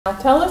Now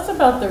tell us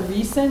about the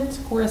recent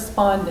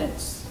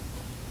correspondence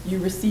you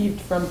received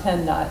from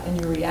PennDOT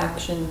and your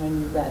reaction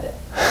when you read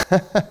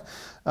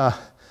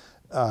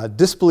it.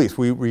 Disbelief.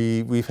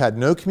 We've had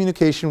no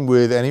communication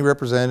with any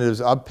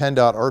representatives of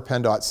PennDOT or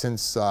PennDOT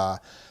since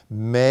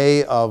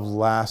May of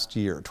last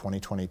year,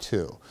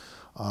 2022.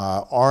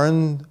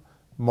 On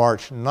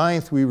March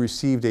 9th, we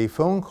received a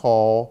phone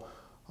call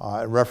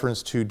in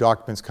reference to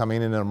documents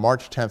coming in, and on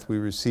March 10th, we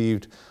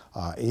received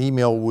an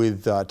email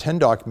with 10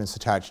 documents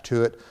attached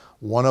to it,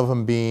 one of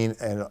them being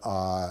an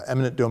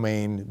eminent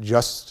domain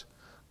just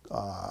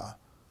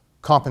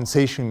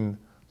compensation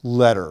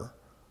letter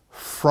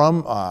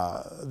from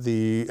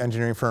the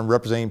engineering firm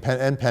representing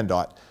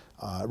PennDOT,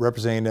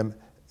 representing them.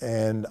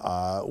 And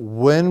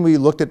when we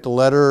looked at the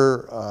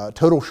letter,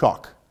 total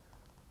shock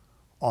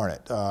on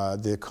it.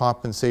 The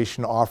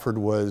compensation offered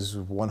was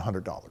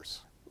 $100.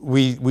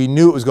 We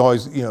knew it was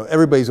always,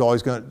 everybody's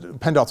always going to,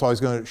 PennDOT's always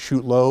going to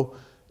shoot low.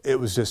 It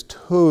was just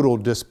total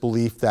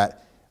disbelief that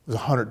it was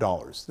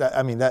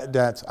 $100.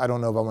 That's, I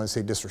don't know if I want to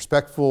say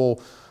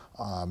disrespectful.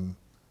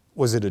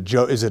 Was it a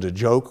joke? Is it a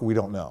joke? We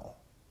don't know.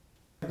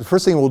 The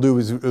first thing we'll do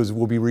is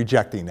we'll be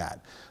rejecting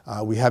that.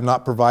 We have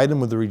not provided them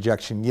with the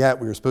rejection yet.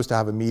 We were supposed to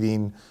have a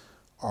meeting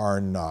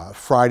on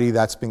Friday.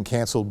 That's been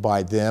canceled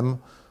by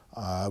them.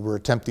 We're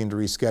attempting to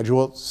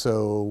reschedule it,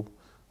 so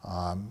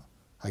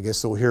I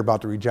guess they'll hear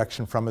about the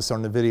rejection from us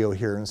on the video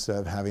here instead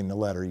of having the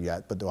letter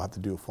yet, but they'll have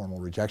to do a formal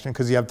rejection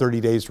because you have 30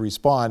 days to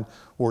respond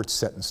or it's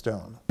set in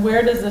stone.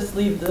 Where does this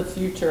leave the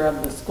future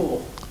of the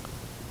school?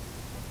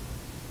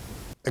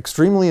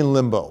 Extremely in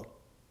limbo.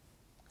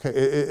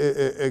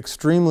 Okay,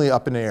 extremely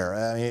up in the air.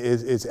 I mean,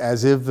 it's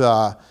as if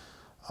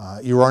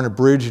you're on a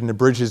bridge and the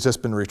bridge has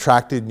just been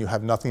retracted and you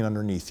have nothing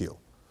underneath you.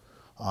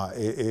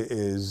 It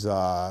is,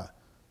 as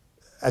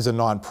a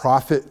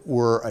nonprofit,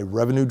 we're a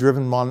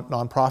revenue-driven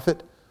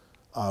nonprofit.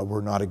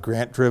 We're not a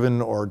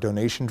grant-driven or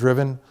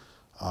donation-driven.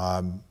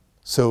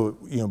 So,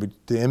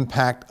 the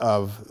impact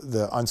of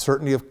the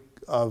uncertainty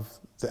of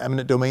the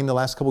eminent domain the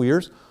last couple of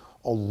years,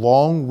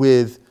 along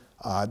with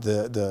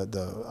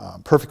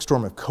the perfect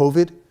storm of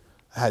COVID,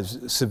 has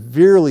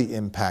severely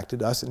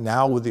impacted us. And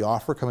now with the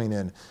offer coming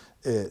in,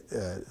 it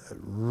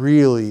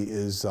really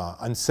is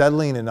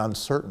unsettling and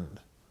uncertain.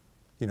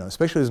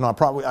 Especially as a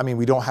nonprofit. I mean,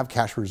 we don't have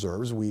cash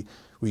reserves. We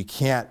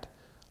can't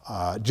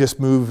just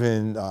move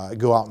and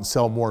go out and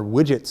sell more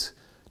widgets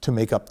to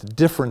make up the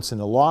difference in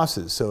the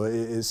losses. So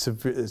it's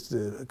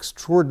an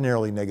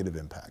extraordinarily negative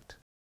impact.